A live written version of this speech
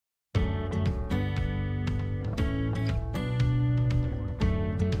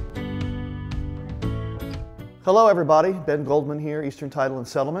Hello everybody, Ben Goldman here, Eastern Title and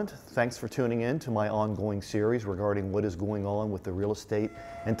Settlement. Thanks for tuning in to my ongoing series regarding what is going on with the real estate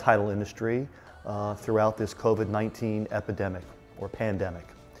and title industry throughout this COVID-19 epidemic or pandemic.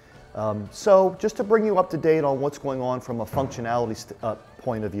 So just to bring you up to date on what's going on from a functionality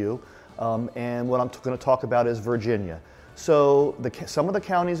point of view, and what I'm going to talk about is Virginia. So some of the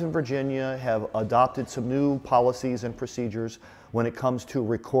counties in Virginia have adopted some new policies and procedures when it comes to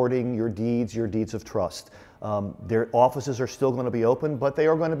recording your deeds of trust. Their offices are still going to be open, but they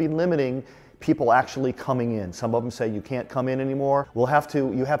are going to be limiting people actually coming in. Some of them say you can't come in anymore. You have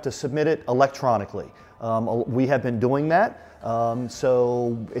to submit it electronically. We have been doing that.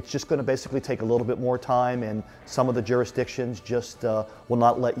 So it's just going to basically take a little bit more time, and some of the jurisdictions just will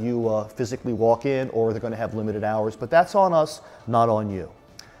not let you physically walk in, or they're going to have limited hours. But that's on us, not on you.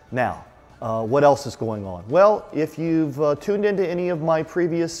 Now, what else is going on? Well, if you've tuned into any of my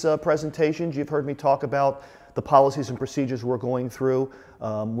previous presentations, you've heard me talk about the policies and procedures we're going through.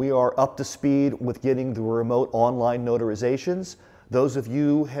 We are up to speed with getting the remote online notarizations. Those of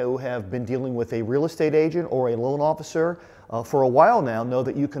you who have been dealing with a real estate agent or a loan officer for a while now know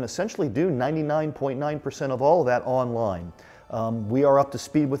that you can essentially do 99.9% of all of that online. We are up to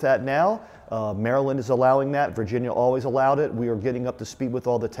speed with that now. Maryland is allowing that. Virginia always allowed it. We are getting up to speed with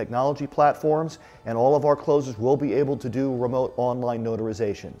all the technology platforms, and all of our closers will be able to do remote online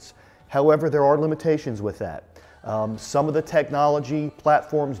notarizations. However, there are limitations with that. Some of the technology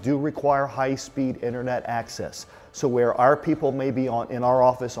platforms do require high-speed internet access. So where our people may be in our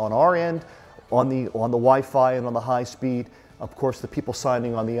office on our end, on the Wi-Fi and on the high speed, of course the people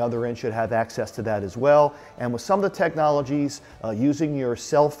signing on the other end should have access to that as well. And with some of the technologies, using your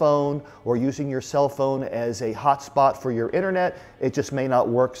cell phone or using your cell phone as a hotspot for your internet, it just may not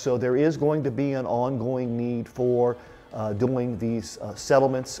work. So there is going to be an ongoing need for doing these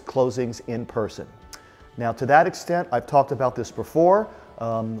settlements, closings in person. Now, to that extent, I've talked about this before.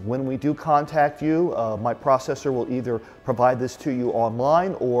 When we do contact you, my processor will either provide this to you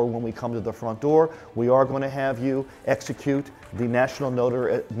online, or when we come to the front door, we are going to have you execute the National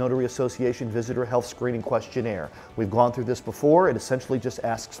Notary Association Visitor Health Screening Questionnaire. We've gone through this before. It essentially just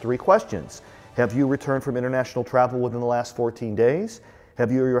asks 3 questions. Have you returned from international travel within the last 14 days?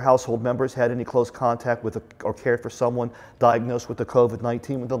 Have you or your household members had any close contact with or cared for someone diagnosed with the COVID-19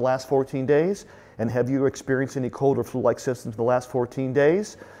 within the last 14 days? And have you experienced any cold or flu-like symptoms in the last 14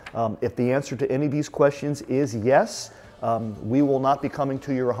 days? If the answer to any of these questions is yes, we will not be coming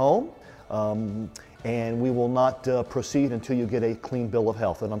to your home, and we will not proceed until you get a clean bill of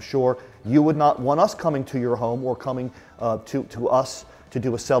health. And I'm sure you would not want us coming to your home or coming to us to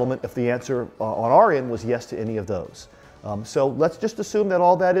do a settlement if the answer on our end was yes to any of those. So let's just assume that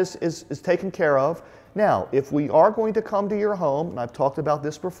all that is taken care of. Now, if we are going to come to your home, and I've talked about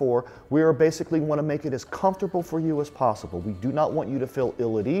this before, we are basically want to make it as comfortable for you as possible. We do not want you to feel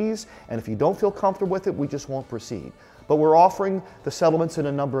ill at ease, and if you don't feel comfortable with it, we just won't proceed. But we're offering the settlements in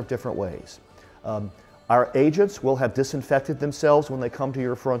a number of different ways. Our agents will have disinfected themselves when they come to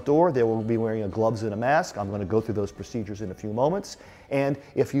your front door. They will be wearing gloves and a mask. I'm going to go through those procedures in a few moments. And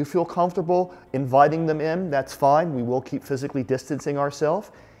if you feel comfortable inviting them in, that's fine. We will keep physically distancing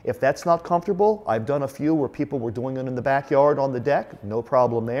ourselves. If that's not comfortable, I've done a few where people were doing it in the backyard on the deck, no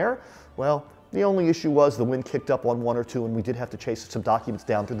problem there. Well, the only issue was the wind kicked up on 1 or 2, and we did have to chase some documents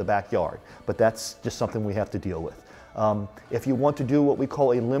down through the backyard. But that's just something we have to deal with. If you want to do what we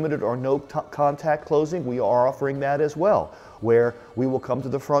call a limited or no contact closing, we are offering that as well, where we will come to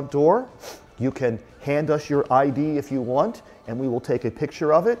the front door. You can hand us your ID if you want, and we will take a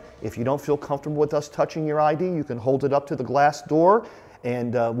picture of it. If you don't feel comfortable with us touching your ID, you can hold it up to the glass door,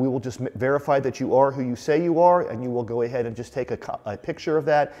 and we will just verify that you are who you say you are, and you will go ahead and just take a picture of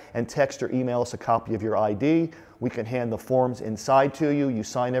that and text or email us a copy of your ID. We can hand the forms inside to you. You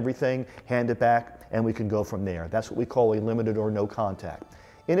sign everything, hand it back, and we can go from there. That's what we call a limited or no contact.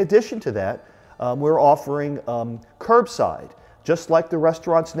 In addition to that, we're offering curbside. Just like the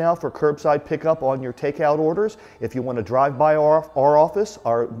restaurants now for curbside pickup on your takeout orders, if you want to drive by our office,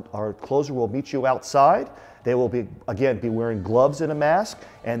 our closer will meet you outside. They will be wearing gloves and a mask,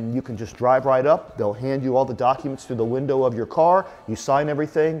 and you can just drive right up. They'll hand you all the documents through the window of your car. You sign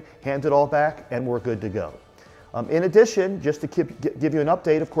everything, hand it all back, and we're good to go. In addition, just to give you an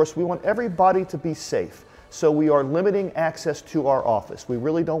update, of course, we want everybody to be safe. So we are limiting access to our office. We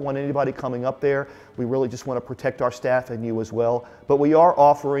really don't want anybody coming up there. We really just want to protect our staff and you as well. But we are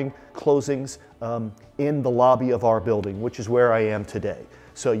offering closings in the lobby of our building, which is where I am today.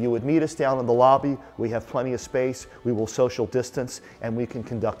 So you would meet us down in the lobby. We have plenty of space. We will social distance, and we can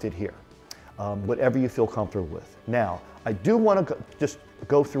conduct it here. Whatever you feel comfortable with. Now, I do want to just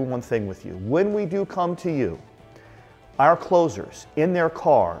go through one thing with you. When we do come to you, Our closers in their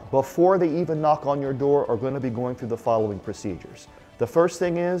car, before they even knock on your door, are going to be going through the following procedures. The first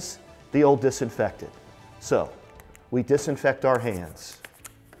thing is the old disinfectant. So we disinfect our hands.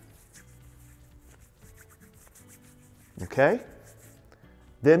 Okay?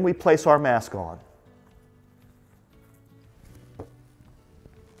 Then we place our mask on.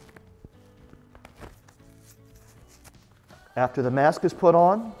 After the mask is put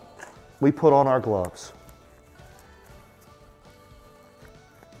on, we put on our gloves.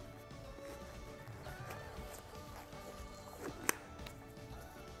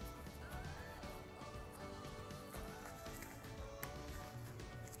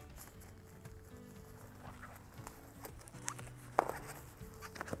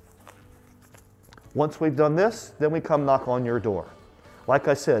 Once we've done this, then we come knock on your door. Like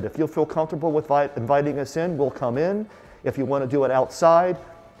I said, if you'll feel comfortable with inviting us in, we'll come in. If you want to do it outside,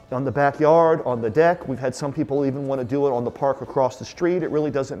 on the backyard, on the deck, we've had some people even want to do it on the park across the street. It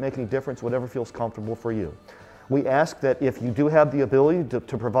really doesn't make any difference, whatever feels comfortable for you. We ask that if you do have the ability to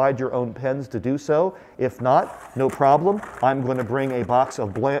provide your own pens to do so. If not, no problem. I'm going to bring a box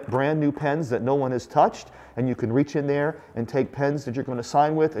of brand new pens that no one has touched, and you can reach in there and take pens that you're going to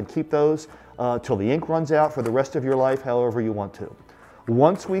sign with and keep those till the ink runs out for the rest of your life, however you want to.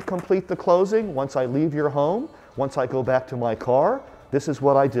 Once we complete the closing, once I leave your home, once I go back to my car, this is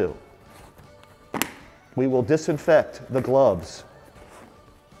what I do. We will disinfect the gloves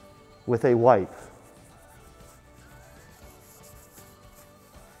with a wipe.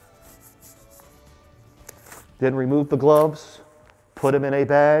 Then remove the gloves, put them in a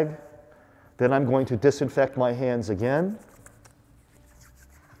bag. Then I'm going to disinfect my hands again.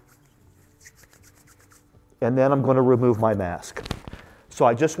 And then I'm going to remove my mask. So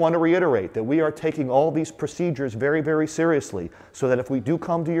I just want to reiterate that we are taking all these procedures very, very seriously, so that if we do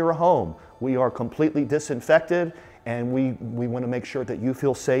come to your home, we are completely disinfected, and we want to make sure that you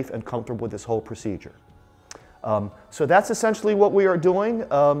feel safe and comfortable with this whole procedure. So that's essentially what we are doing.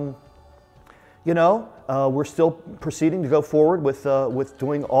 We're still proceeding to go forward with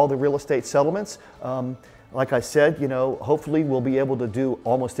doing all the real estate settlements. Like I said, hopefully we'll be able to do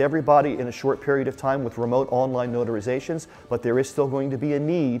almost everybody in a short period of time with remote online notarizations, but there is still going to be a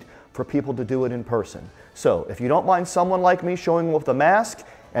need for people to do it in person. So if you don't mind someone like me showing up with a mask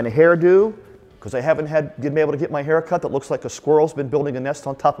and a hairdo, because I haven't been able to get my hair cut that looks like a squirrel's been building a nest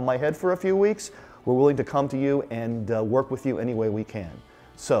on top of my head for a few weeks, we're willing to come to you and work with you any way we can.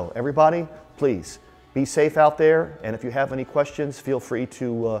 So everybody, please, be safe out there, and if you have any questions, feel free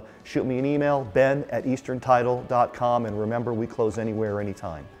to shoot me an email, ben@easterntitle.com, and remember, we close anywhere,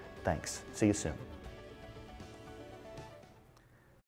 anytime. Thanks. See you soon.